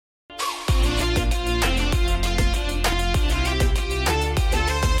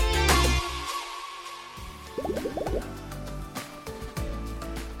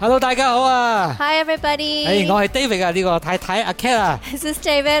Hello， 大家好啊 Hi everybody. 我係 David 啊，呢個太太阿 Kat 啊。This is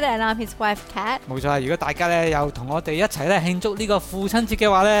David and I'm his wife Kat. 冇錯啊，如果大家咧又同我哋一齊咧慶祝呢個父親節嘅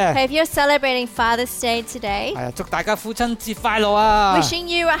話咧， If you're celebrating Father's Day today, 係啊，祝大家父親節快樂啊！ wishing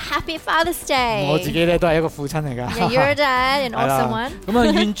you a happy Father's Day. 我自己咧都係一個父親嚟㗎。Yeah, you're a dad, an 係啦 awesome one. 咁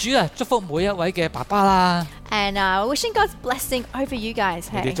啊，願主啊祝福每一位嘅爸爸啦， And wishing God's blessing over you guys.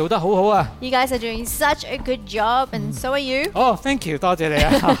 你哋 Hey, 做得好好啊！ you guys are doing such a good job, and so are you. 哦，thank you， 多謝你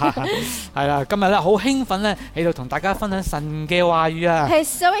啊！係啦，今日咧好興奮咧，喺度同大家分享神嘅話語啊！ Hey,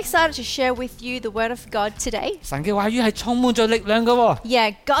 so excited to share with you the Word of God today. 神嘅話語係充滿咗力量嘅喎。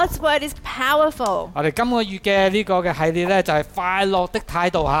 Yeah, God's Word is powerful. 我哋今個月嘅呢個嘅系列咧就係快樂的態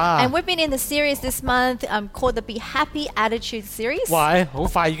度嚇。 And we've been in the series this month called the Be Happy Attitude series. 喂，好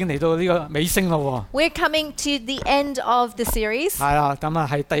快已經嚟到呢個尾聲咯喎。 We're coming to the end of the series. 係啦，咁啊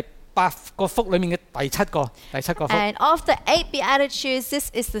係第8個福裡面嘅第七個福。 And of the 8 Beatitudes,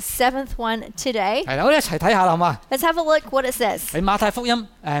 this is the 7th one today. 係啦，我哋一齊睇下啦，好嘛？ Let's have a look what it says. 喺馬太福音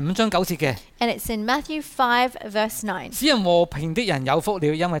5章9節嘅， And it's in Matthew 5, verse 9. 使人和平的人有福了，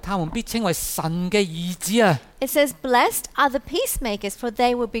因為他們必稱為神嘅兒子啊！ It says, Blessed are the peacemakers, for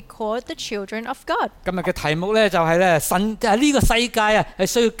they will be called the children of God. 今日嘅題目咧就係咧神呢個世界啊係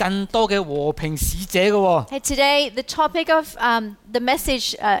需要更多嘅和平使者嘅喎。 Hey, today, the topic of the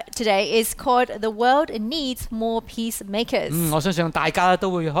message today is called The World Needs More Peacemakers. 我相信大家都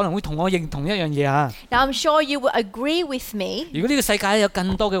會可能會同我認同一樣嘢啊！ Now, I'm sure you will agree with me. 如果呢個世界有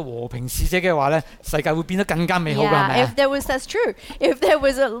更多嘅和平使者嘅話咧，世界會變得更加美好㗎，係咪 Yeah, 啊 if there was, that's true. If there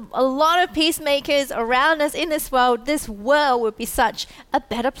was a lot of peacemakers around us in this world would be such a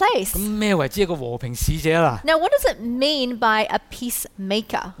better place. 咁咩為之一個和平使者啦？ Now, what does it mean by a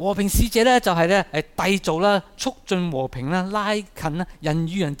peacemaker? 和平使者咧就係咧締造啦、促進和平啦、拉近啦人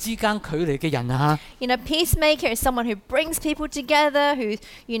與人之間距離嘅人啊！ Peacemaker is someone who brings people together, who,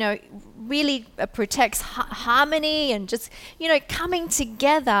 really protects harmony and just, coming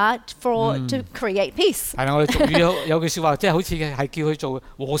together to create peace. 係啦，我哋俗語有句説話，即係好似係叫佢做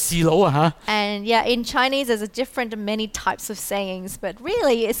和事佬啊嚇。 And yeah, in Chinese there's many types of sayings, but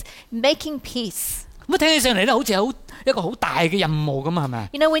really it's making peace. 咁聽起上嚟咧，好似係一個好大嘅任務咁啊，係咪？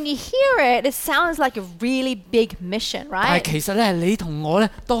 When you hear it, it sounds like a really big mission, 但 right? 係其實咧，你同我咧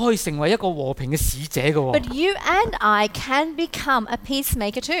都可以成為一個和平嘅使者嘅喎。 But you and I can become a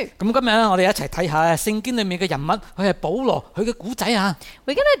peacemaker too. 咁今日咧，我哋一齊睇下聖經裡面嘅人物，佢係保羅，佢嘅古仔啊。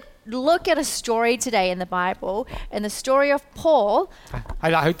 We're going to look at a story today in the Bible, and the story of Paul, 係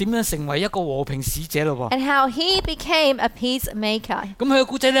啦，佢點樣成為一個和平使者咯喎？ and how he became a peacemaker. 咁佢嘅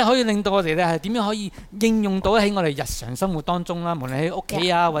古仔咧，可以令到我哋咧係點樣可以應用到喺我哋日常生活當中啦，無論喺屋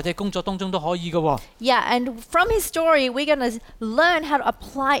企啊或者工作當中都可以嘅喎。 Yeah, and from his story, we're going to learn how to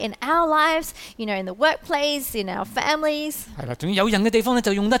apply in our lives, in the workplace, in our families. 係啦，仲要有人嘅地方咧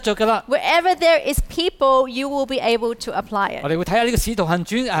就用得着噶啦。 Wherever there is people, you will be able to apply 我 it. 哋會睇下呢個使徒行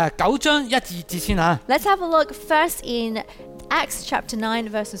傳9章1至2節先嚇。 Let's have a look first in Acts chapter 9,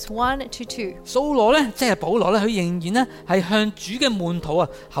 verses 1 to 2. 掃羅咧，即係保羅咧，佢仍然咧係向主嘅門徒啊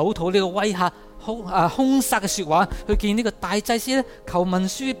口吐呢個威嚇、兇殺嘅説話，去見呢個大祭司咧，求文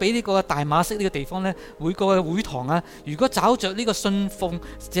書俾呢個大馬色呢個地方咧，每個嘅會堂啊，如果找着呢個信奉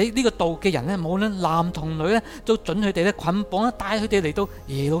呢個道嘅人咧，無論男同女咧，都準佢哋咧捆綁咧，帶佢哋嚟到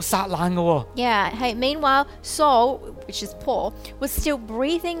耶路撒冷嘅喎。 Yeah, hey, meanwhile, Saul, which is Paul, was still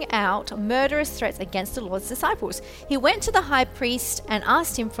breathing out murderous threats against the Lord's disciples. He went to the high priest and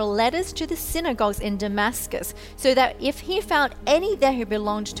asked him for letters to the synagogues in Damascus, so that if he found any there who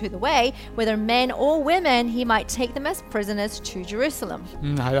belonged to the way, whether men or women, he might take them as prisoners to Jerusalem.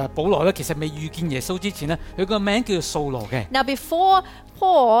 係啦，保羅咧其實未遇見耶穌之前咧，佢個名叫做掃羅嘅。 Now, before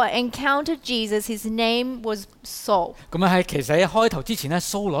Paul encountered Jesus, his name was Saul. 咁啊喺其實喺開頭之前咧，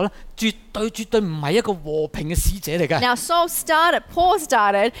掃羅咧絕對唔係一個和平嘅使者嚟嘅。 Now, Paul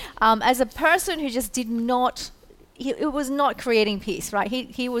started as a person who just did not, it was not creating peace, right?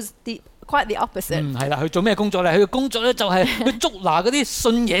 He was quite the opposite. 係啦，佢做咩工作咧？佢嘅工作咧就係去捉拿嗰啲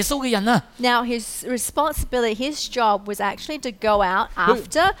信耶穌嘅人啊。 Now, his responsibility, his job was actually to go out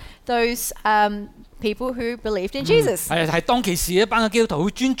after those people who believed in Jesus. 係當其時一班嘅基督徒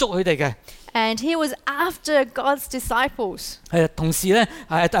會專捉佢哋嘅。 And he was after God's disciples. 係同時咧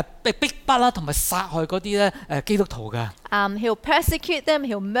逼迫啦，同埋殺害嗰啲咧基督徒嘅。He'll persecute them,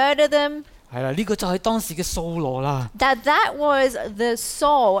 he'll murder them. 係啦，呢個就係當時嘅掃羅啦。That was the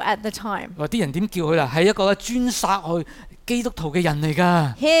Saul at the time. 話啲人點叫佢啦？係一個專殺害基督徒嘅人嚟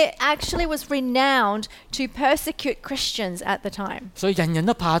㗎。He actually was renowned to persecute Christians at the time. 所以人人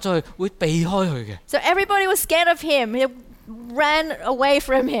都怕咗佢，會避開佢嘅。 So everybody was scared of him. ran away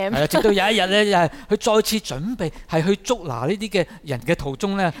from him. 係啊，直到有一日咧，佢再次準備係去捉拿呢啲嘅人嘅途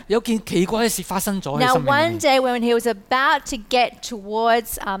中咧，有件奇怪嘅事發生咗喺 Now, 生命裏 one 面。 day when he was about to get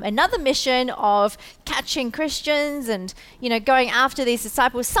towards another mission of catching Christians and, going after these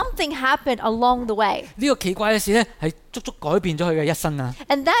disciples, something happened along the way. 呢個奇怪嘅事咧，係足足改變咗佢嘅一生啊！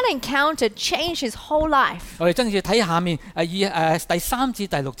 And that encounter changed his whole life. 我哋真係睇下面第3至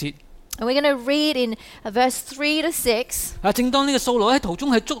第6節。 And we're going to read in verse 3 to 6. 正當呢個掃羅喺途中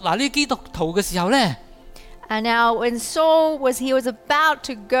係捉拿呢啲基督徒嘅時候咧， And now when Saul he was about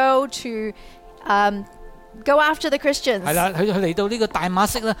to go after the Christians. 係啦，佢嚟到呢個大馬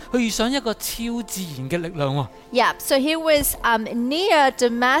色啦，佢遇上一個超自然嘅力量喎。 Yeah, so he was near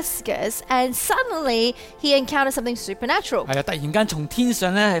Damascus, and suddenly he encountered something supernatural. 係啊，突然間從天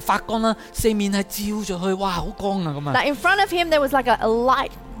上咧係發光啦，四面係照咗去，哇，好光啊咁啊！ Now in front of him there was like a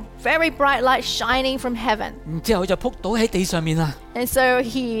light, very bright light shining from heaven. 然之後佢就撲倒喺地上面啦。 And so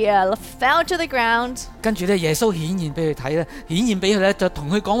he fell to the ground. 跟住咧，耶穌顯現俾佢睇咧，顯現俾佢咧就同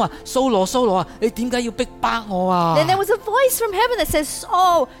佢講話：掃羅，掃羅啊，你點解要逼迫我啊？ Then there was a voice from heaven that says,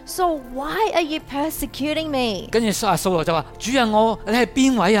 Saul, why are you persecuting me? 跟住掃羅就話：主啊，你係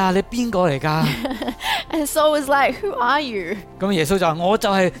邊位啊？你邊個嚟㗎？ And Saul was like, who are you? 咁耶穌就話：我就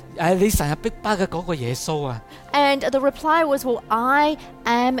係你成日逼迫嘅嗰個耶穌啊！ And the reply was, well, I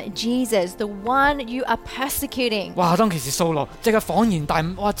am Jesus, the one you are persecuting. 哇！當其時掃羅即刻恍然大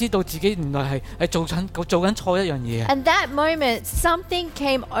悟，哇！知道自己原來係做緊錯一樣嘢啊！ And that moment, something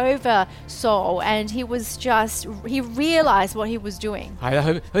came over Saul, and he realized what he was doing. 係啦，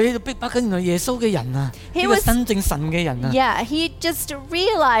佢喺度逼迫緊原來耶穌嘅人啊，呢個真正神嘅人啊！ Yeah, he just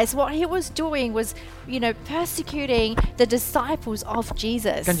realized what he was doing was, persecuting the disciples of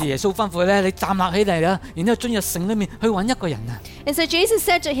Jesus. 跟住耶穌吩咐佢咧：你站立起嚟啦，然之後進入城裏面去揾一個人啊！ And so Jesus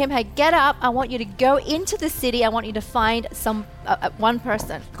said to him, hey, get up, I want you to go into the city, I want you to find one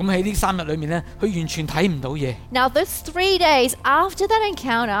person. 咁喺呢3日裏面咧，佢完全睇唔到嘢。 Now, those 3 days after that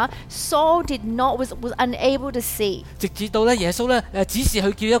encounter, Saul was unable to see. 直至到咧耶穌咧指示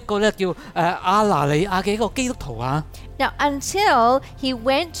佢叫一個咧叫亞拿尼亞嘅一個基督徒啊。 Now, until he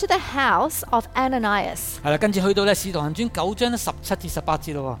went to the house of Ananias. 係啦，跟住去到咧《使徒行傳》9章17至18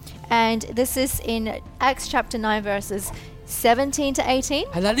節咯。 And this is in Acts chapter 9 verses 17 to 18.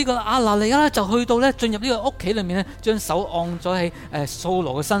 係啦，呢個亞拿尼亞就去到咧進入呢個屋企裏面咧，將手按咗喺掃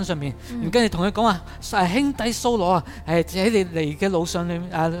羅嘅身上面，跟住同佢講話：兄弟掃羅啊，喺你嚟嘅路上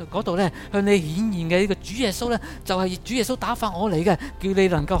嗰度咧，向你顯現嘅呢個主耶穌咧，就係主耶穌打發我嚟嘅，叫你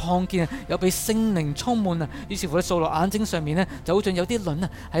能夠看見啊，有被聖靈充滿啊。於是乎咧，掃羅眼睛上面咧就好似有啲鱗啊，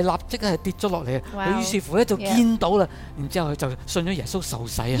係立即係跌咗落嚟啊。佢於是乎咧就見到啦，然之後佢就信咗耶穌受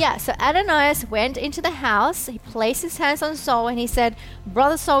洗啊。Yeah, so Ananias went into the house, he placed his hands on Saul, and he said,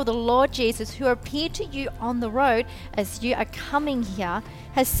 Brother Saul, the Lord Jesus, who appeared to you on the road as you are coming here,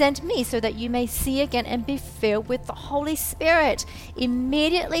 has sent me so that you may see again and be filled with the Holy Spirit.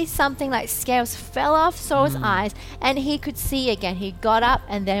 Immediately something like scales fell off Saul's eyes, and he could see again. He got up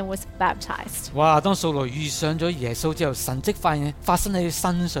and then was baptized. 哇！當掃羅遇上咗耶穌之後，神蹟發生喺佢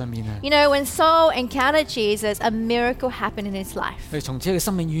身上面啊！ When Saul encountered Jesus, a miracle happened in his life. 佢從此佢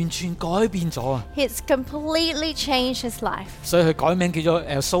生命完全改變咗啊！ It's completely changed his life. 所以佢改名叫做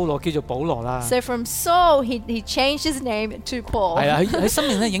掃羅，叫做保羅啦。 So from Saul, he changed his name to Paul. 係啊，佢生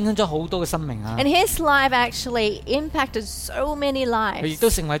命咧影響咗好多嘅生命啊！ And his life actually impacted so many 佢亦 lives. 都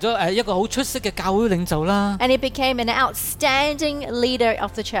成為咗一個好出色嘅教會領袖啦。 And he became an outstanding leader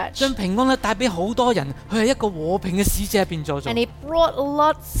of the church. 將平安咧帶俾好多人，佢係一個和平嘅使者變咗 And he brought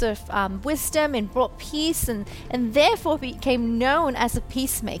lots of wisdom and brought peace, and therefore became known as a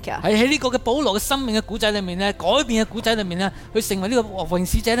peacemaker. 喺呢個嘅保羅嘅生命嘅古仔裏面咧，改變嘅古仔裏面咧，佢成為呢個和平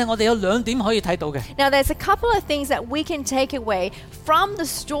使者咧，我哋有2點可以睇到嘅。 Now, there's a couple of things that we can take away from the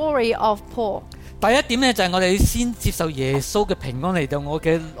story of Paul. 第一點咧就係我哋先接受耶穌嘅平安嚟到我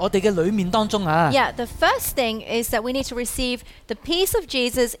哋嘅裏面當中啊。 Yeah, the first thing is that we need to receive the peace of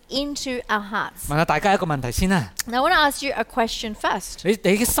Jesus into our hearts. 問下大家一個問題先啦， Now, I want to ask you a question first. 你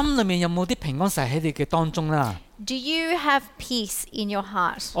嘅心裏面有冇啲平安實喺你嘅當中啦？ Do you have peace in your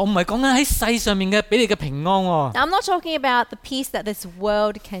heart? 我唔係講緊喺世上面嘅俾你嘅平安喎。 Now, I'm not talking about the peace that this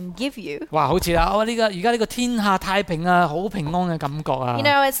world can give you. 哇，好似啦，而家呢個天下太平啊，好平安嘅感覺啊。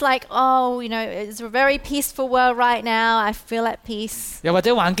 It's like, it's a very peaceful world right now. I feel at peace. 又或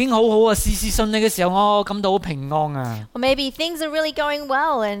者環境好好啊，事事順利嘅時候，我感到好平安啊。 Or maybe things are really going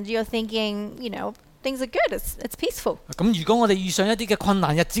well and you're thinking, things are good, it's peaceful. 咁如果我哋遇上一啲嘅困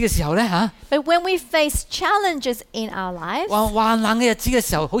難日子嘅時候咧嚇， But when we face challenges in our lives, 患難嘅日子嘅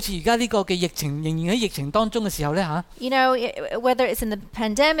時候，好似而家呢個嘅疫情仍然喺疫情當中嘅時候咧嚇， you know, whether it's in the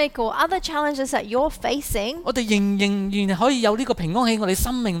pandemic or other challenges that you're facing, 我哋仍然可以有呢個平安喺我哋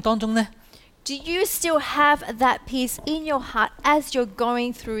生命當中咧。do you still have that peace in your heart as you're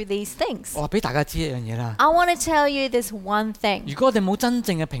going through these things? 我話俾大家知一樣嘢啦。 I want to tell you this one thing. 如果我哋冇真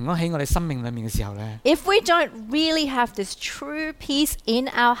正嘅平安喺我哋生命裏面嘅時候咧， If we don't really have this true peace in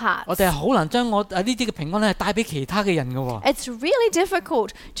our 我 hearts, 哋係好難將呢啲嘅平安咧帶俾其他嘅人嘅喎。 it's really difficult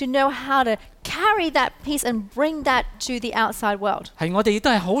to know how to carry that peace and bring that to the outside world. 係我哋亦都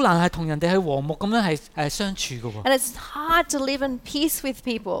係好難係同人哋去和睦咁樣係相處嘅喎， And it's hard to live in peace with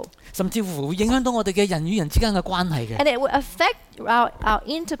people. 甚至乎會影響到我哋嘅人與人之間嘅關係嘅。 And it will affect our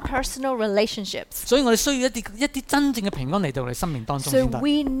interpersonal relationships. 所以我哋需要一啲真正嘅平安嚟到我哋生命當中 So 先得。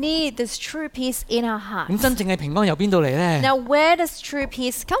 we need this true peace in our hearts. 咁真正嘅平安由邊度嚟咧？ Now, where does true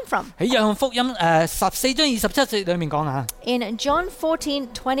peace come from? 喺約翰福音14章27節裏面講啊， In John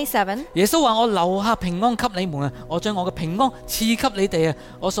 14:27, 耶穌話：我留下平安給你們啊，我將我嘅平安賜給你哋啊，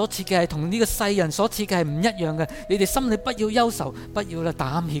我所賜嘅係同呢個世人所賜嘅係唔一樣嘅，你哋心裏不要憂愁，不要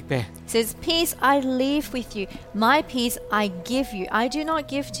膽怯嘅。 says, Peace I leave with you, my peace I give you. I do not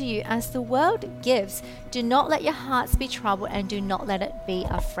give to you as the world gives. Do not let your hearts be troubled and do not let it be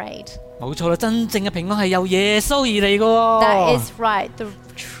afraid. 冇錯啦，真正嘅平安係由耶穌而嚟嘅喎。 That is right. The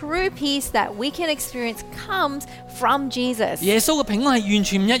true peace that we can experience comes from Jesus. 耶穌嘅平安係完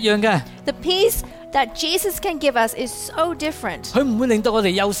全唔一樣嘅， The peace that Jesus can give us is so different. 佢唔會令到我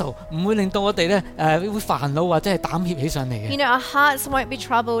哋憂愁，唔會令到我哋咧會煩惱或者係膽怯起上嚟 You 嘅。 know, our hearts won't be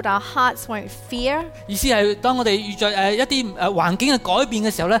troubled, our hearts won't fear. 意思係當我哋遇着一啲環境嘅改變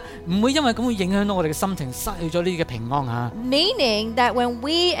嘅時候咧，唔會因為咁會影響到我哋嘅心情，失去咗呢啲嘅平安啊。 Meaning that when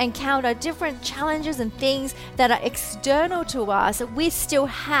we encounter different challenges and things that are external to us, we still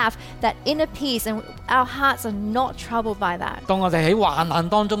have that inner peace and our hearts are not troubled by that. 當我哋喺患難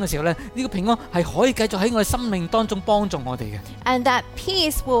當中嘅時候咧，呢個平安係可以繼續喺我哋生命當中幫助我哋嘅。 And that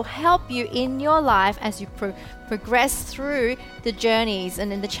peace will help you in your life as you progress through the journeys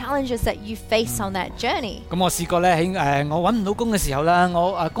and in the challenges that you face on that journey. 咁我試過咧喺我揾唔到工嘅時候啦，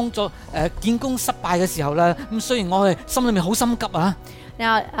我工作見工失敗嘅時候啦，咁雖然我係心裏面好心急啊。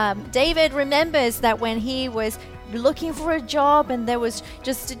 Now, David remembers that when he was looking for a job and there was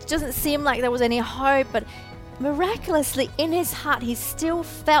just, it doesn't seem like there was any hope, but miraculously in his heart, he still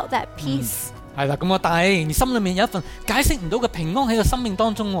felt that peace. 係啦，咁但係仍然心裏面有一份解釋唔到嘅平安喺個生命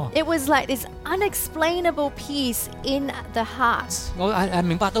當中喎。 It was like this unexplainable peace in the heart. 我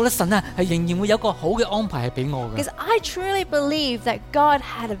明白到咧，神啊係仍然會有個好嘅安排係俾我嘅。 Because I truly believe that God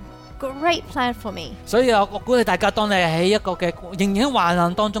had a great plan for me. 所以我鼓勵大家，當你喺一個嘅仍然喺患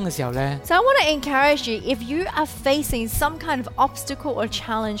難當中嘅時候咧， So I want to encourage you, if you are facing some kind of obstacle or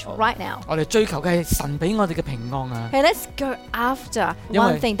challenge right now, 我哋追求嘅係神俾我哋嘅平安啊。 okay, let's go after 因為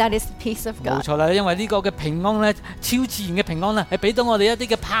one thing, that is the peace of 冇 God. 錯啦，因為呢個嘅平安咧，超自然嘅平安啦，係俾到我哋一啲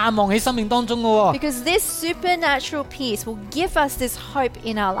嘅盼望喺生命當中嘅喎。 Because this supernatural peace will give us this hope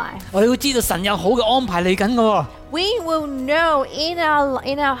in our life. 我哋會知道神有好嘅安排嚟緊嘅喎。 We will know in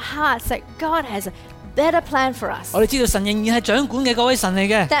our hearts that God has a better plan for us. 我哋知道神仍然係掌管嘅嗰位神嚟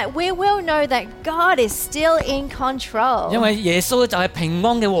嘅， That we will know that God is still in control. 因為耶穌就係平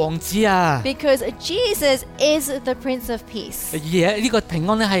安嘅王子啊。 Because Jesus is the Prince of Peace. 而呢個平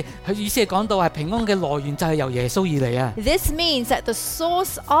安咧係佢意思係講到係平安嘅來源就係由耶穌而嚟啊。 This means that the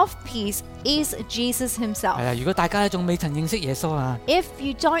source of peace is Jesus 係 himself. 啊，如果大家仲未曾認識耶穌啊， If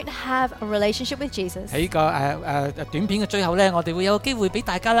you don't have a relationship with Jesus, 喺個短片嘅最後咧，我哋會有機會俾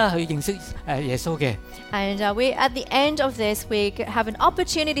大家啦去認識耶穌嘅。 and we at the end of this, we have an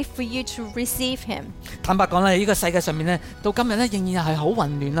opportunity for you to receive him. 坦白講啦，呢個世界上面咧，到今日咧仍然係好混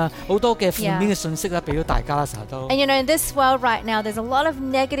亂啦，好多嘅負面嘅信息啦，俾到大家啦，成日都。 And you know, in this world right now, there's a lot of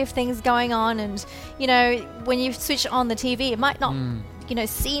negative things going on. And, you know, when you switch on the TV, it might not, you know,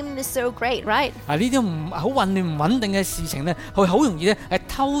 seem so great, right? 呢啲唔好混亂唔穩定嘅事情咧，佢好容易咧係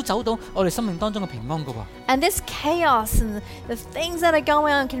偷走到我哋生命當中嘅平安㗎喎。 And this chaos and the things that are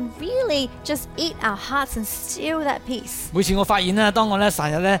going on can really just eat our hearts and steal that peace. 每次我發現啦，當我咧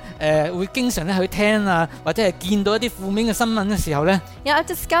成日咧會經常咧去聽啊，或者係見到一啲負面嘅新聞嘅時候咧， You know, I've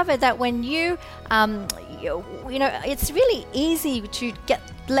discovered that when you know, it's really easy to get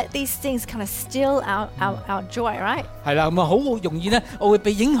let these things kind of steal our joy, right? 係啦，咁啊好容易咧，我會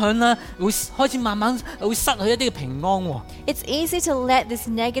被影響啦，會開始慢慢會失去一啲嘅平安喎。It's easy to let this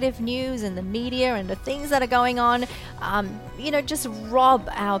negative news and the media and the things that are going on, just rob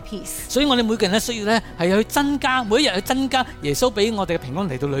our peace. 所以我哋每個人咧需要咧係去增加，每一日去增加耶穌俾我哋嘅平安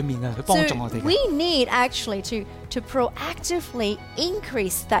嚟到裡面啊，去幫助我哋 So we need actually to proactively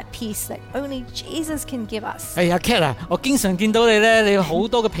increase that peace that only Jesus can give us. 係啊 Kat 啊，我經常見到你咧，你有好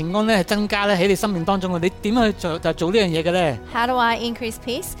多嘅平安咧係增加咧喺你生命當中嘅，你點樣去做呢樣嘢嘅咧？ How do I increase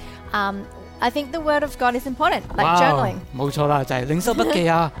peace? I think the Word of God is important, like journaling. 冇錯啦，就係領修筆記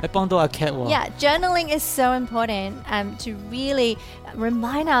啊，係幫到阿 Kat 喎。Yeah, journaling is so important to really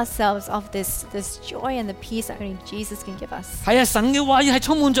remind ourselves of this joy and the peace that only Jesus can give us. 係啊，神嘅話語係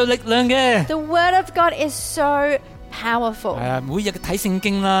充滿著力量嘅。 The Word of God is so powerful. 係啊，每日睇聖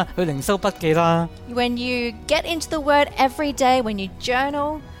經啦，去靈修筆記啦， When you get into the Word every day, when you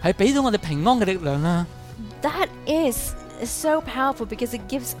journal, 係俾到我哋平安嘅力量啦。 that is so powerful because it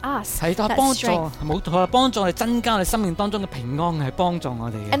gives us 係 that 幫助， strength. 冇錯，幫助我哋增加我哋生命當中嘅平安，係幫助我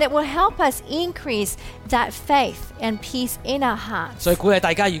哋嘅。 And it will help us increase that faith and peace in our hearts. 所以鼓勵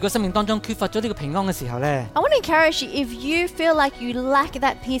大家，如果生命當中缺乏咗呢個平安嘅時候咧， I want to encourage you, if you feel like you lack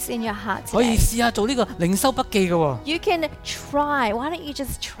that peace in your heart 可以 today, 試下做呢個靈修筆記嘅喎。 you can try. Why don't you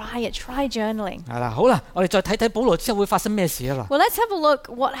just try it? Try journaling. 係啦，好啦，我哋再睇睇保羅之後會發生咩事啊啦。 Well, let's have a look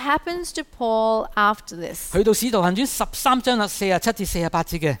what happens to Paul after this. 去到使徒行傳13章啦，47至48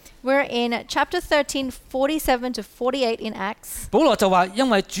節嘅。 We're in chapter 13, 47 to 48 in Acts. 保羅就話，因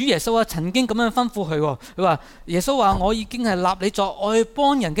為主耶穌啊曾經咁樣吩咐佢喎，佢話耶穌話我已經係立你作外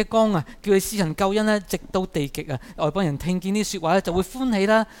邦人嘅光啊，叫你施行救恩咧，直到地極啊。外邦人聽見啲説話咧就會歡喜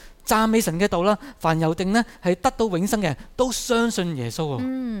啦，讚美神嘅道啦。凡有定呢係得到永生嘅人都相信耶穌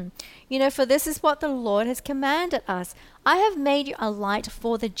喎。For this is what the Lord has commanded us. I have made you a light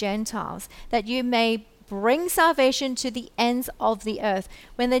for the Gentiles, that you may bring salvation to the ends of the earth.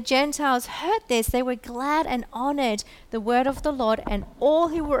 When the Gentiles heard this, they were glad and honored the word of the Lord, and all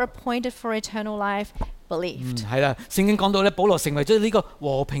who were appointed for eternal life believed. 係啦，聖經講到咧，保羅成為咗呢個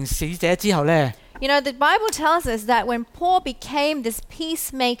和平使者之後咧， The Bible tells us that when Paul became this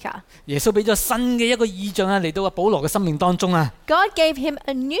peacemaker, 耶穌俾咗新嘅一個意象啊嚟到阿保羅嘅生命當中啊， God gave him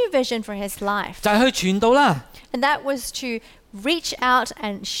a new vision for his life, 就係去傳道啦， and that was to reach out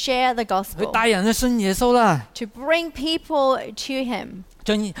and share the 去 gospel, 帶人去信耶穌啦， to bring people to him,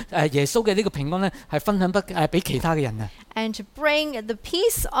 將耶穌嘅呢個平安咧係分享俾其他嘅人啊。 and to bring the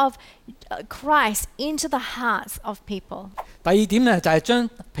peace of Christ into the hearts of people. 第二點咧就係將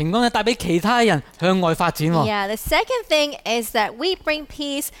平安咧帶俾其他人向外發展喎。 Yeah, the second thing is that we bring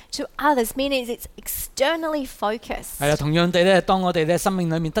peace to others, meaning it's externally focused. 係啦，同樣地咧，當我哋咧生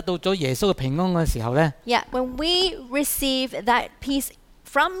命裏面得到咗耶穌嘅平安嘅時候咧， Yeah, when we receive that peace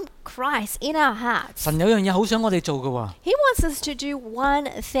from Christ in our hearts, 神有樣嘢好想我哋做嘅喎， He wants us to do one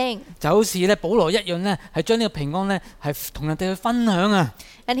thing. 就好似咧保羅一樣咧，係將呢個平安咧係同人哋去分享啊。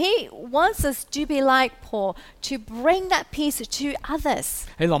 And He wants us to be like Paul, to bring that peace to others.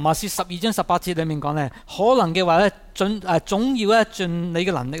 喺羅馬書12章18節裏面講咧，可能嘅話咧，總要咧盡你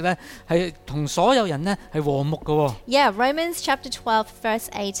嘅能力咧，係同所有人咧係和睦嘅喎。 Yeah, Romans chapter 12 verse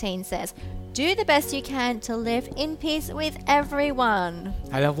 18 says, do the best you can to live in peace with everyone.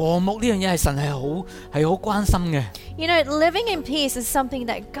 係啦，和睦呢樣嘢係神係好關心嘅。 Living in peace is something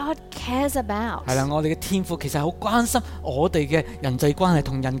that God cares about. 係啦，我哋嘅天父其實好關心我哋嘅人際關係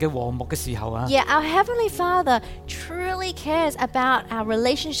同人嘅和睦嘅時候啊。 Yeah, our Heavenly Father truly cares about our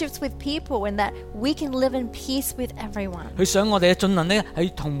relationships with people and that we can live in peace with everyone. 佢想我哋嘅盡能咧係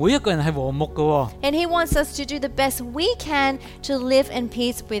同每一個人係和睦嘅喎。 And He wants us to do the best we can to live in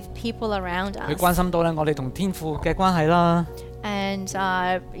peace with people around 佢 us. 關心到咧我哋同天父嘅關係啦。 And,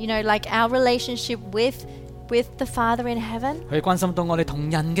 like our relationship with the Father in heaven. 佢關心到我哋同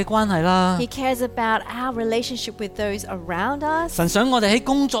人嘅關係啦。 He cares about our relationship with those around us. 神想我哋喺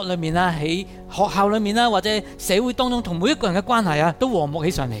工作裏面啦，喺學校裏面啦，或者社會當中同每一個人嘅關係啊，都和睦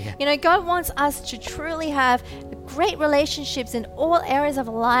起上嚟嘅。God wants us to truly have great relationships in all areas of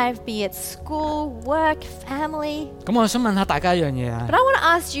life, be it school, work, family. 咁我想問下大家一樣嘢啊 But I want to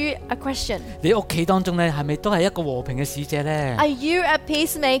ask you a question. 你屋企當中咧係咪都係一個和平嘅使者咧？ Are you a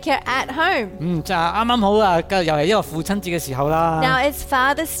peacemaker at home? 就啱啱好啊，又係一個父親節嘅時候啦。 Now it's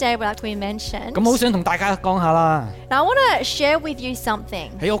Father's Day, like we mentioned. 咁好想同大家講下啦。 Now I want to share with you something.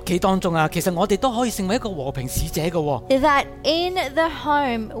 喺屋企當中啊，其實我哋都可以成為一個和平使者嘅喎。 That in the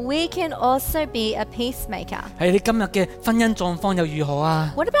home we can also be a peacemaker. 係你今日嘅婚姻狀況又如何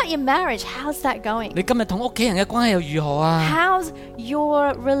啊？ What about your marriage? How's that going? 你今日同屋企人嘅關係又如何啊？ How's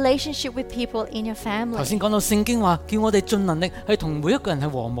your relationship with people in your 頭 family? 先講到聖經話，叫我哋盡能力去同每一個人去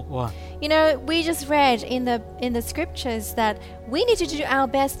和睦喎。You know, we just read in the scriptures that we need to do our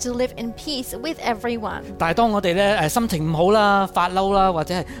best to live in peace with everyone. 但係當我哋咧心情唔好啦、發嬲啦，或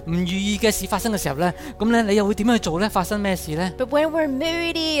者係唔如意嘅事發生嘅時候咧，咁咧你又會點樣去做咧？發生咩事咧？ But when we're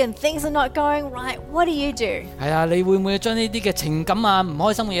moody and things are not going right, what do you do? 係啊，你會唔會將呢啲嘅情感啊、唔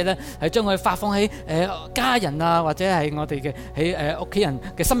開心嘅嘢咧，係將佢發放喺家人啊，或者係我哋嘅喺屋企人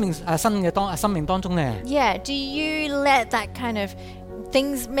嘅生命當中咧？ Yeah, do you let that kind of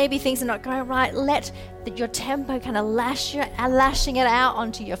maybe things are not going right, let your temper kind of lashing it out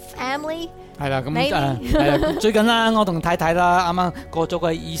onto your family? 係啦，咁最近啦，我同太太啦，啱啱過咗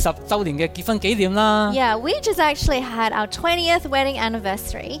個20週年嘅結婚紀念啦。Yeah, we just actually had our 20th wedding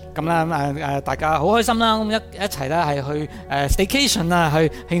anniversary. 咁啦，大家好開心啦，咁一齊咧係去staycation 啊，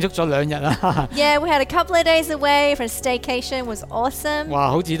去慶祝咗2日啦。Yeah, we had a couple of days away for a staycation. It was awesome.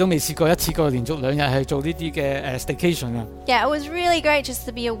 哇，好似都未試過一次過連續2日去做呢啲嘅staycation 啊。Yeah, it was really great just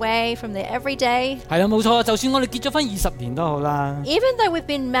to be away from there every day. 係啦，冇錯，就算我哋結咗婚20年都好啦。Even though we've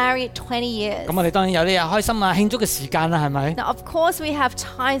been married 20 years. 咁我哋當然有啲開心啊慶祝嘅時間啦，係咪？ Now, of course, we have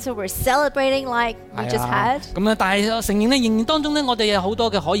times where we're celebrating like we just had. 咁啊，但係承認咧，仍然當中咧，我哋有好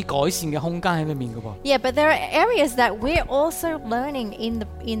多嘅可以改善嘅空間喺裏面嘅噃。Yeah, but there are areas that we're also learning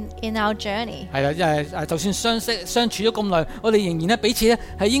in our journey. 係啦，因為就算相處咗咁耐，我哋仍然咧彼此咧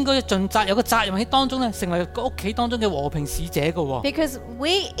係應該有個責任喺當中咧，成為個屋企當中嘅和平使者嘅喎。Because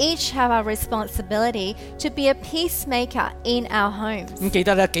we each have our responsibility to be a peacemaker in our homes. 咁記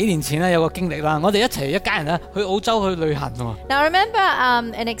得咧幾年前咧有個經歷啦，我哋一家人咧去澳洲去旅行喎。Now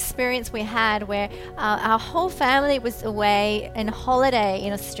remember an experience we had where our whole family was away on holiday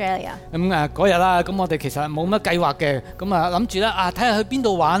in Australia. 咁嗰日啦，咁我哋其實冇乜計劃嘅，咁諗住咧睇下去邊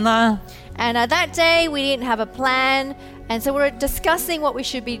度玩啦。And that day we didn't have a plan. And so we were discussing what we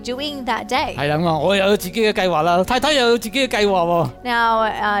should be doing that day. 係啦，咁我有自己嘅計劃啦，太太又有自己嘅計劃喎。Now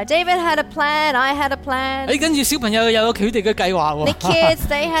David had a plan, I had a plan. 跟住小朋友又有佢哋嘅計劃喎。The kids,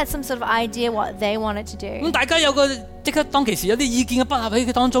 they had some sort of idea what they wanted to do. 咁大家有個即刻當其時有啲意見嘅不合喺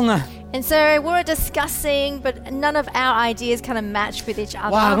佢當中啊。And so we were discussing, but none of our ideas kind of matched with each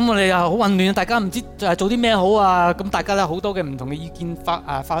other. 哇！咁我哋又好混亂，大家唔知做啲咩好啊！咁大家咧好多嘅唔同嘅意見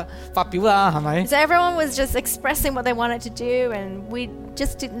發表啦，係咪？ So everyone was just expressing what they wanted to do, and we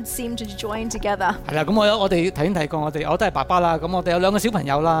just didn't seem to join together. 係啦，咁我哋頭先提過，我都係爸爸啦，咁我哋有2個小朋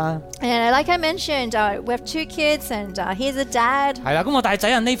友啦。And like I mentioned, we have 2 kids, and he's a dad. 係啦，咁我大仔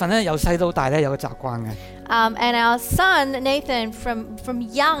啊Nathan咧由細到大咧有個習慣嘅。And our son Nathan, from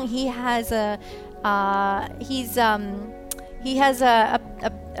young, he has a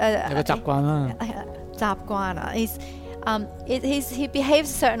有個習慣啦。習慣啊 he behaves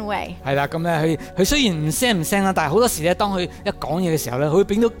a certain way. 係啦，咁咧佢雖然唔聲啦，但係好多時咧，當佢一講嘢嘅時候咧，佢會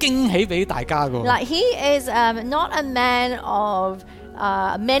俾到驚喜俾大家㗎。Like he is not a man of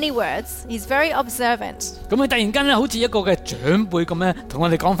many words. He's very observant. 咁佢突然間咧，好似一個嘅長輩咁咧，同我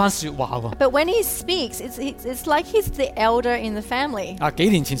哋講翻説話喎。But when he speaks, it's like he's the elder in the family. 幾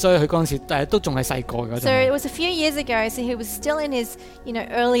年前，所以佢嗰陣時都仲係細個嗰陣。So it was a few years ago. So he was still in his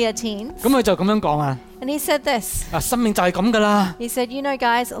earlier teens. 咁佢就咁樣講啊。And he said this. 生命就係咁噶啦。He said, you know,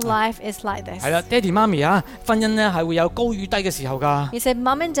 guys, life is like this. 係啦，爹哋媽咪啊，婚姻咧係會有高與低嘅時候㗎。He said,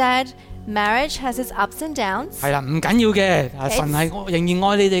 Mum and Dad, marriage has its ups and downs. 係啦，唔緊要嘅，神係仍然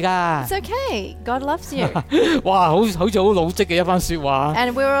愛你哋㗎。It's okay, God loves you. 哇，好似好老積嘅一番説話。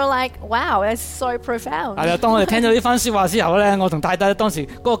And we were like, wow, that's so profound. 係啦，當我哋聽到呢番説話之後咧，我同太太當時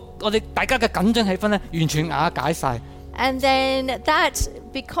我哋大家嘅緊張氣氛咧，完全瓦解晒。And then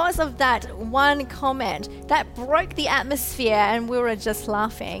because of that one comment, that broke the atmosphere, and we were just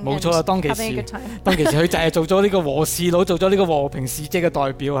laughing. 冇錯啊，當其時佢就係做咗呢個和事佬，做咗呢個和平使者嘅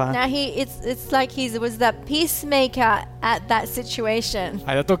代表啊。Now it's like he was the peacemaker at that situation.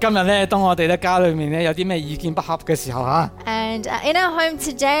 係啦，到今日咧，當我哋咧家裏面咧有啲咩意見不合嘅時候嚇。And in our home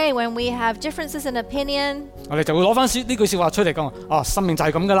today, when we have differences in opinion, 我哋就會攞翻呢句説話出嚟講，生命就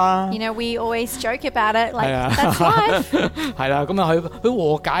係咁噶啦。You know, we always joke about it, like that's life. 係啦，咁啊去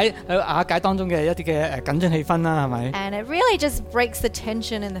和解去瓦解當中嘅一啲嘅緊張氣氛啦，係咪 ？And it really just breaks the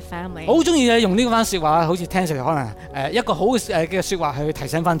tension in the family. 我好中意用呢番説話，好似聽成可能一個好嘅説話去提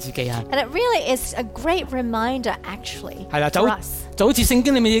醒翻自己啊。And it really is a great reminder, actually. 係啦，就好似聖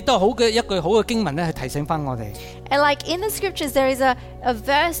經裏面亦都好嘅一句好嘅經文咧，去提醒翻我哋。And like in the scriptures, there is a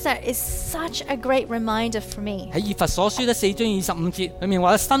verse that is such a great reminder for me. 喺以弗所書咧4章25節裏面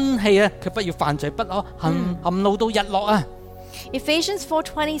話：生氣咧，卻不要犯罪，不可含怒到日落啊！ Ephesians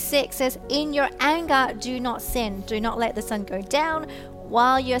 4:26 says, "In your anger, do not sin. Do not let the sun go down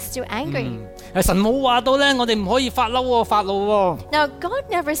while you're still angry." 神冇話到咧，我哋唔可以發嬲喎、發怒喎。Now, God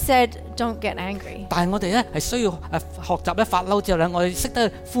never said, "Don't get angry." 但係我哋咧係需要學習咧發嬲之後咧，我哋識得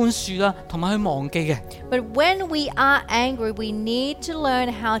寬恕啦，同埋去忘記嘅。But when we are angry, we need to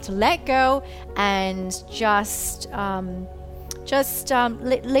learn how to let go and just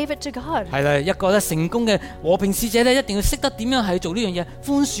leave it to God. 係啦，一個咧成功嘅和平使者咧，一定要識得點樣係做呢樣嘢，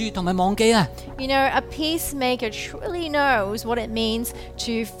寬恕同埋忘記啊。You know, a peacemaker truly knows what it means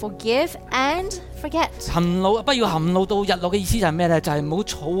to forgive and forget. 含怒不要含怒到日落嘅意思就係咩咧？就係唔好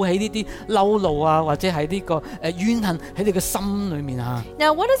儲起呢啲嬲怒啊，或者係呢個怨恨喺你嘅心裏面啊。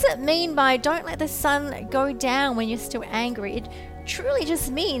Now, what does it mean by don't let the sun go down when you're still angry? It truly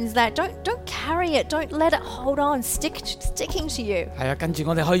just means that don't carry it, don't let it hold on, sticking to you. 係啊，跟住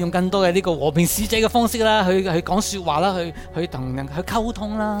我哋可以用更多嘅呢個和平使者嘅方式啦，去講說話啦，去同人去溝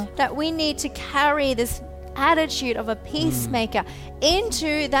通啦。That we need to carry this attitude of a peacemaker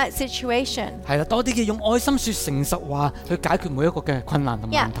into that situation. 係啦，多啲嘅用愛心說誠實話去解決每一個嘅困難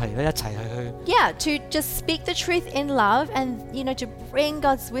同問題咧，一齊去。Yeah, to just speak the truth in love and to bring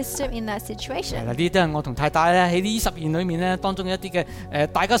God's wisdom in that situation. 係啦，呢啲都係我同太太咧喺呢10年裏面咧當中一啲嘅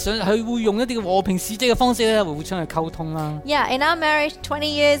大家想佢會用一啲嘅和平使者嘅方式咧，互相去溝通啦。Yeah, in our marriage, 20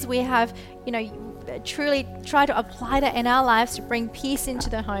 years, we have truly try to apply that in our lives to bring peace into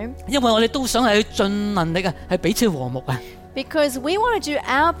the home. 因為我哋都想係去盡能力啊，係彼此和睦啊。Because we want to do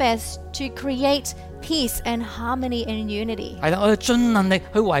our best to create peace and harmony and unity. 係啦，我哋盡能力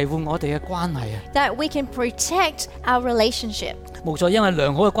去維護我哋嘅關係啊。That we can protect our relationship. 冇錯，因為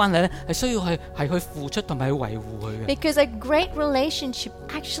良好嘅關係咧係需要去付出同埋去維護佢嘅。Because a great relationship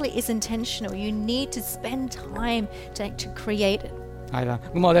actually is intentional. You need to spend time to create it. 係啦，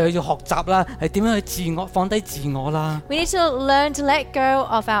咁我哋要學習啦，係點樣去放低自我啦。We need to learn to let go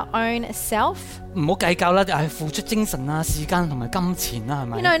of our own self. 唔好計較啦，係付出精神啊、時間同埋金錢啦，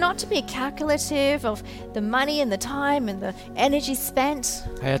係咪？Not to be calculative of the money and the time and the energy spent.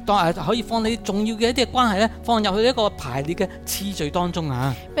 係啊，可以放你重要嘅一啲關係咧，放入去一個排列嘅次序當中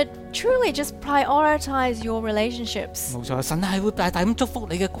啊。But truly just prioritize your relationships. 冇錯，神係會大大咁祝福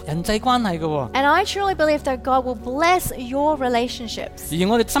你嘅人際關係嘅喎。And I truly believe that God will bless your relationships. 而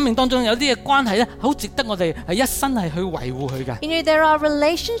我哋生命當中有啲嘅關係咧，好值得我哋係一生係去維護佢嘅。There are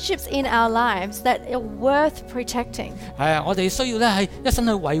relationships in our lives that are worth protecting. 係啊，我哋需要咧係一生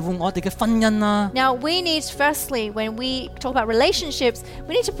去維護我哋嘅婚姻啦。Now we need firstly, when we talk about relationships,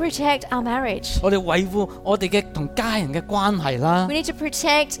 we need to protect our marriage. 我哋維護我哋嘅同家人嘅關係啦。We need to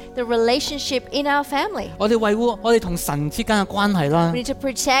protect the relationship in our family. 我哋維護我哋同神之間嘅關係啦。We need to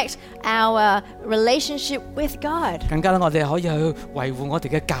protect our relationship with God. 更加咧，我哋可以去維護我哋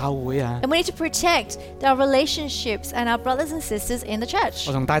嘅教會啊。And we need to protect our relationships and our brothers and sisters in the church.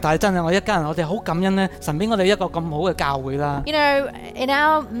 我同太太真係我一家人，我哋好感恩咧，神俾我哋一個咁好嘅教會啦。In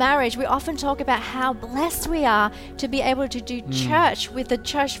our marriage, we often talk about how blessed we are to be able to do church with the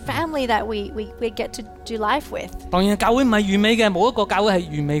church family that we get to do life with. 當然教會唔係完美嘅，冇一個教會係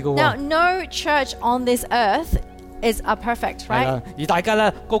完美嘅。Now, no church on this earth is perfect, right? 而大家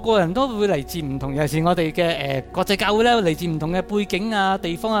咧，個人都會嚟自唔同，尤其是我哋嘅國際教會咧，嚟自唔同嘅背景啊、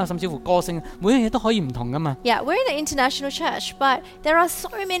地方啊，甚至乎個性，每樣嘢都可以唔同噶嘛。Yeah, we're in an international church, but there are so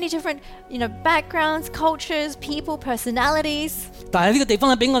many different, backgrounds, cultures, people, personalities. 但係呢個地方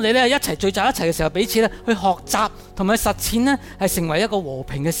咧，俾我哋咧一齊聚集一齊嘅時候，彼此咧去學習同埋實踐咧，係成為一個和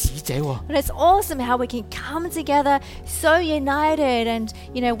平嘅使者。But it's awesome how we can come together so united, and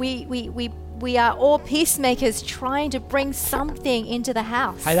we are all peacemakers trying to bring something into the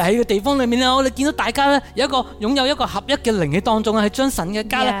house. 係啦，喺個地方裏面咧，我哋見到大家咧擁有一個合一嘅靈喺當中啊，係將神嘅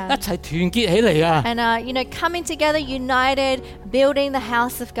家咧一齊團結起嚟啊。And coming together, united, building the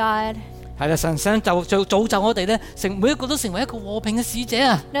house of God. 係啦，神想造就我哋咧，每一個都成為一個和平嘅使者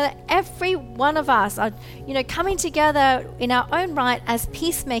啊。That every one of us are, coming together in our own right as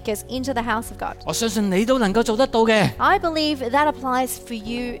peacemakers into the house of God. 我相信你都能夠做得到嘅。I believe that applies for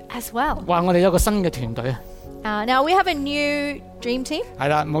you as well. 哇！我哋有個新嘅團隊啊。Now we have a new dream team. 係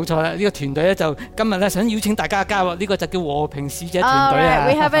啦，冇錯啦，呢個團隊咧就今日咧想邀請大家加入，呢個就叫和平使者團隊啊。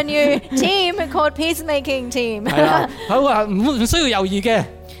We have a new team called Peacemaking Team. 係啦，好啊，唔需要猶豫嘅。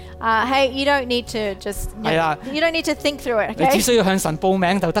Hey, you don't need to just, you don't need to think through it, 你只 okay? 需要向神報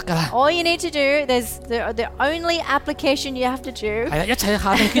名就得㗎啦。 All you need to do, there's the only application you have to do, 係啊，一齊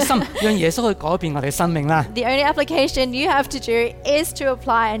下定決心，讓耶穌去改變我哋嘅生命啦。 the only application you have to do is to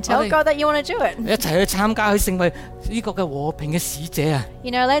apply and tell God that you want to do it. 一齊去參加，去成為呢個嘅和平嘅使者啊！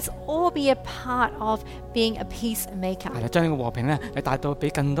 You know, let's all be a part of being a peacemaker. 係啦，將呢個和平咧，係帶到俾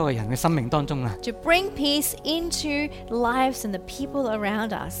更多嘅人嘅生命當中啊！ To bring peace into lives and the people around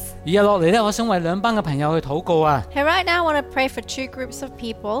us. 而家落嚟咧，我想為兩班嘅朋友去禱告啊！ Hey, right now I want to pray for 2 groups of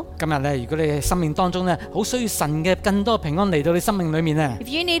people. 今日咧，如果你嘅生命當中咧，好需要神嘅更多平安嚟到你生命裏面啊！ If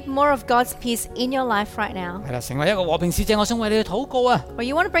you need more of God's peace in your life right now, 係啦，成為一個和平使者，我想為你去禱告啊！ or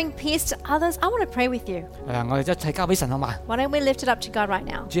you want to bring peace to others, I want to pray with you. 係啦，我哋一齊交俾神好嘛？ Why don't we lift it up to God right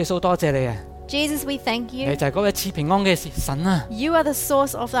now? 主耶穌，多謝你啊！ Jesus, we thank 你 you. 就係嗰位賜平安嘅神啊！ You are the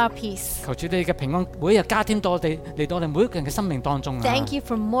source of our peace. 求主你嘅平安每一日加添到我哋嚟到我哋每一個人嘅生命當中啊！ Thank you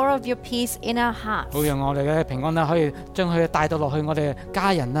for more of your peace in our 好 hearts. 讓我哋嘅平安咧，可以將佢帶到落去我哋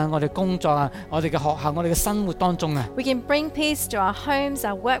家人啊、我哋工作啊、我哋嘅學校、我哋嘅生活當中啊！ We can bring peace to our homes,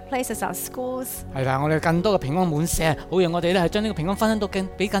 our workplaces, our schools. 係啦，我哋更多嘅平安滿瀉，好讓我哋咧係將呢個平安分享到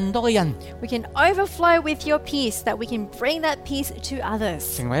俾更多嘅人， We can overflow with your peace, that we can bring that peace to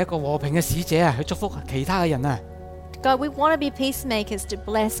others. 成為一個和平嘅使者啊，去祝福其他嘅人啊！ God, we want to be peacemakers to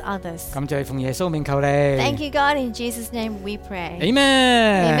bless others. 感謝奉耶穌名求你 Thank you, God. In Jesus' name we pray.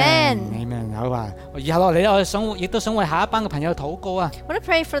 Amen Amen 好啊！以下落嚟咧，我亦都想為下一班嘅朋友禱告啊！ I want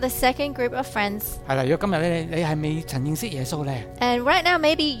to pray for the second group of friends. 係啦，如果今日咧你係未曾認識耶穌咧， And right now,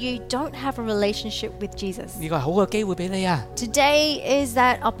 maybe you don't have a relationship with Jesus. 呢個係好嘅機會俾你啊！ Today is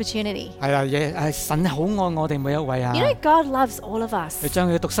that opportunity. 係啦，神好愛我哋每一位啊！ You know, God loves all of us. 佢將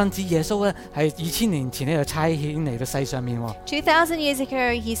佢嘅獨生子耶穌咧係2000年前呢度差遣嚟到世上面喎， 2,000 years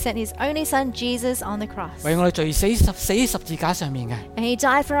ago, He sent His only Son, Jesus, on the cross. 為我哋罪死十字架上面嘅。 And He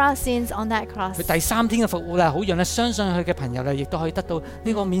died for our sins on that cross. 佢第3天嘅復活啦，好讓咧相信佢嘅朋友咧，亦都可以得到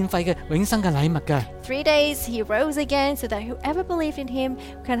呢個免費嘅永生嘅禮物㗎。 3 days, He rose again so that whoever believed in Him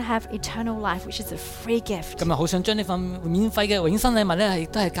can have eternal life, which is a free gift. 咁啊，好想將呢份免費嘅永生禮物咧，亦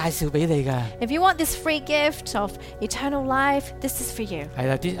都係介紹俾你㗎。 If you want this free gift of eternal life, this is for you. 係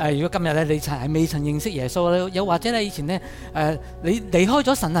啦，如果今日咧你係未曾認識耶穌咧，又或者咧以前咧你離開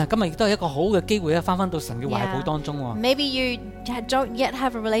咗神啊，今日亦都係一個好嘅機會咧，翻到神嘅懷抱當中喎。 Maybe you don't yet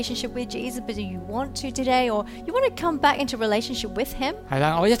have a relationship with Jesus, but you want to today, or you want to come back into relationship with Him. 係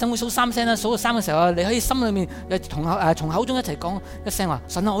啦，我一陣會數3聲啦，數到3嘅時候啊，你可以心裏面從口中一齊講一聲話：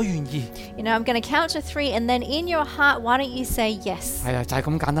神啊，我願意。You know, I'm going to count to 3, and then in your heart, why don't you say yes? 係啊，就係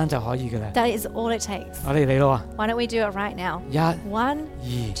咁簡單就可以嘅啦。 That is all it takes. 我哋嚟咯 Why don't we do it right now? 喎， 1,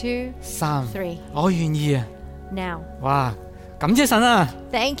 1、2、 2, 3， 3. 我願意啊！ Now. 哇，感謝神啊！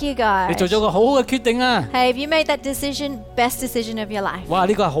 Thank you, God. 你做咗個好好嘅決定啊！ Hey, have you made that decision? Best decision of your life. 哇，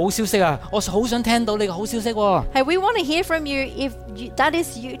呢個係好消息啊！我好想聽到你嘅好消息喎。 Hey, we want to hear from you if that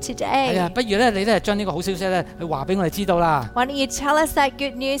is you 係啊， today. 不如咧，你咧將呢個好消息咧，去話俾我哋知道啦。 Why don't you tell us that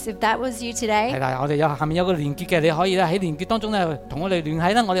good news if that was you 係 today? 啦，我哋下面有個連結嘅，你可以咧喺連結當中咧同我哋聯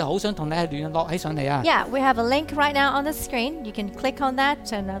繫啦。我哋好想同你係聯絡起上嚟啊！ Yeah, we have a link right now on the screen. You can click on that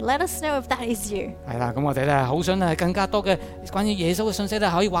and let us know if that is you. 係啦，咁我哋咧好想係更加多嘅關於耶穌嘅信息咧，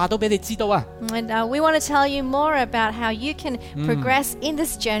可以話到俾你知道啊！ And we want to tell you more about how you can progress in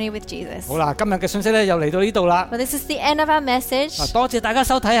this journey with Jesus. 好啦，今日嘅信息咧又嚟到呢度啦。 Well, this is the end of our message. 多謝大家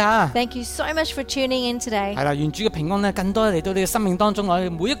收睇下。 Thank you so much for tuning in today. 係啦，願主嘅平安咧更多嚟到你嘅生命當中，我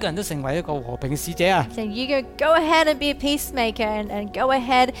哋每一個人都成為一個和平嘅使者啊！ So you go ahead and be a peacemaker and go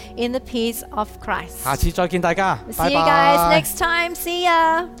ahead in the peace of Christ. 下次再見大家， See you guys next time. See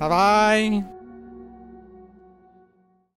ya. 拜拜。